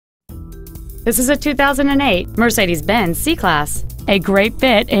This is a 2008 Mercedes-Benz C-Class, a great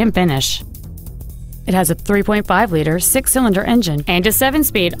fit and finish. It has a 3.5-liter six-cylinder engine and a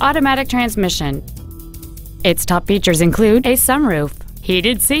 7-speed automatic transmission. Its top features include a sunroof,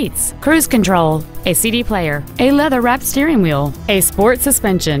 heated seats, cruise control, a CD player, a leather-wrapped steering wheel, a sport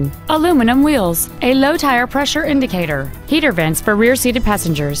suspension, aluminum wheels, a low-tire pressure indicator, heater vents for rear-seated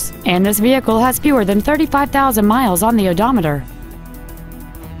passengers, and this vehicle has fewer than 35,000 miles on the odometer.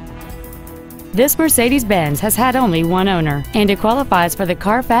 This Mercedes-Benz has had only one owner, and it qualifies for the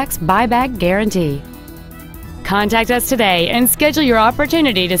Carfax buyback guarantee. Contact us today and schedule your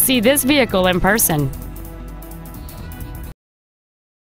opportunity to see this vehicle in person.